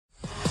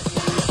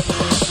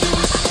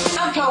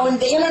calling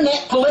the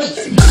internet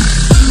police.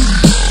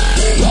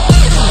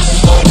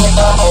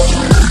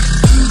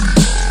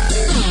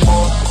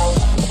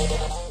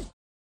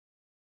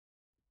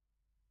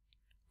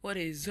 What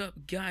is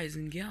up, guys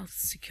and gals?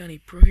 It's County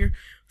Pro here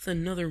with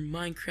another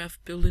Minecraft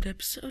Build-It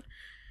episode.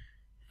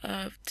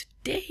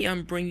 Today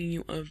I'm bringing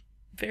you a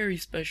very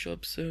special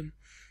episode,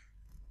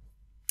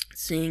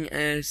 seeing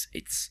as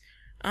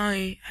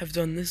I have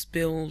done this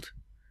build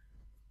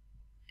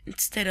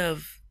instead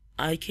of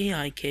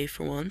IK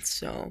for once,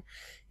 so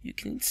you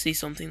can see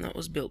something that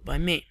was built by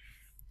me.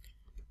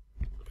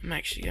 I'm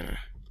actually gonna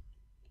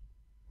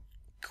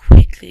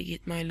quickly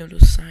get my little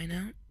sign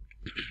out.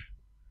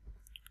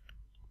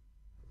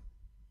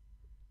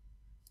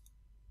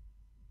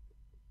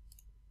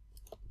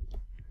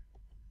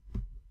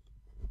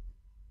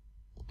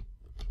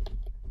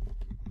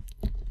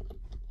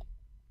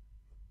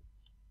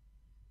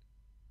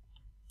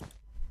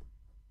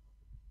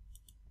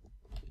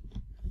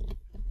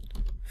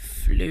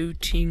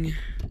 Floating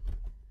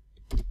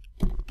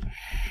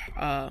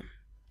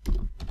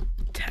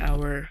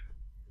tower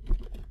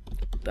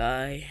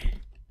by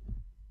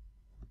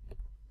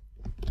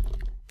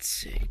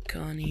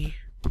County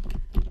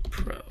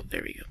Pro.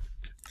 There we go.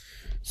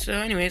 So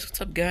anyways, what's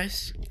up,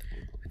 guys?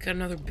 I got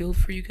another build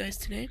for you guys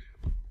today.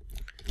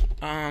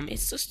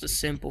 It's just a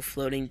simple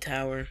floating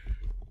tower.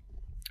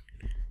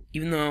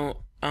 Even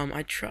though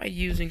I tried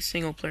using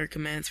single player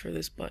commands for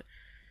this, but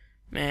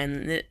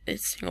man,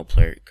 this single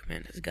player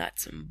command has got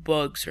some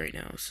bugs right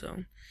now,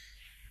 so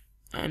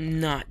I'm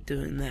not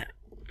doing that.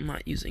 I'm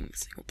not using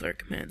single player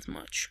commands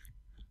much.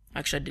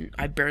 Actually,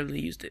 I barely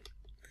used it.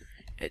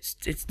 It's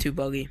too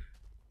buggy.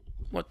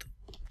 What the?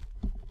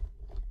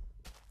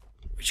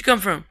 Where'd you come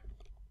from?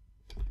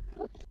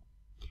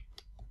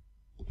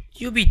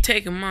 You'll be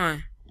taking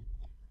mine.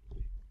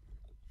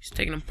 He's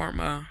taking apart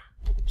my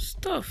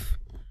stuff.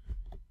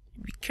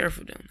 Be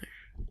careful down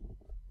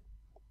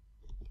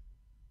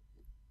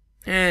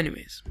there.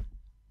 Anyways,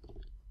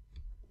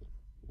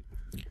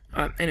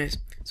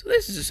 so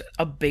this is just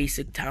a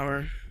basic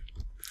tower.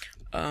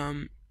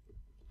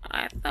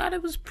 I thought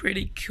it was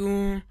pretty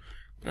cool.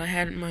 I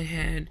had it in my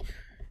head.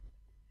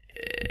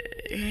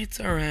 It's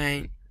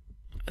alright.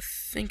 I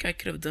think I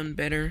could have done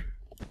better.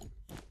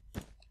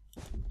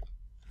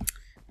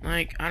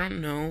 Like, I don't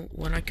know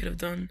what I could have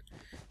done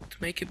to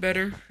make it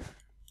better.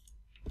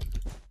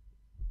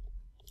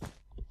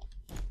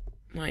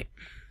 Like,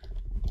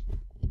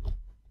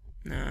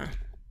 nah.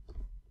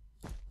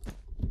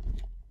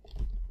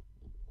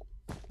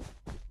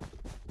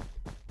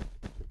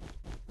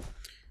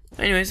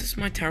 Anyways, this is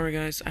my tower,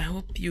 guys. I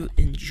hope you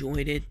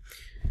enjoyed it.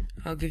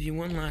 I'll give you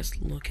one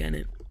last look at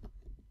it.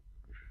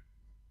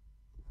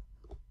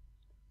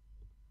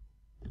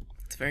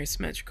 It's very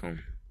symmetrical.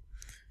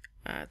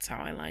 That's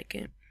how I like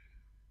it.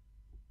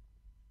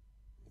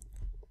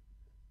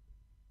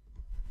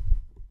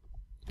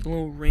 The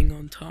little ring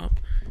on top.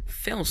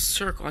 Fail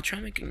circle. I'll try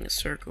making a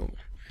circle.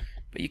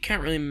 But you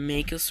can't really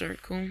make a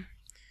circle.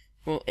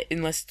 Well,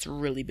 unless it's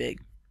really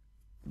big.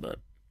 But,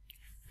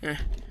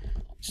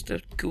 just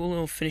a cool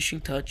little finishing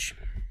touch.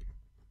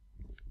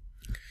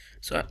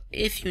 So,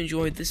 if you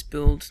enjoyed this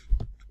build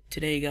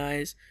today,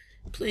 guys,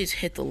 please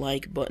hit the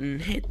like button.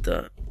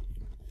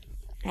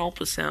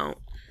 Help us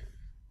out.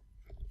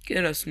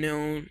 Get us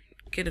known.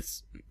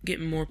 Get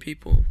more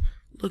people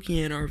looking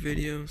at our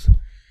videos.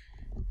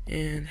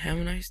 And have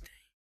a nice day.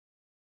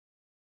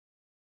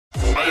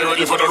 Are you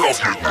ready for the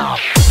rough?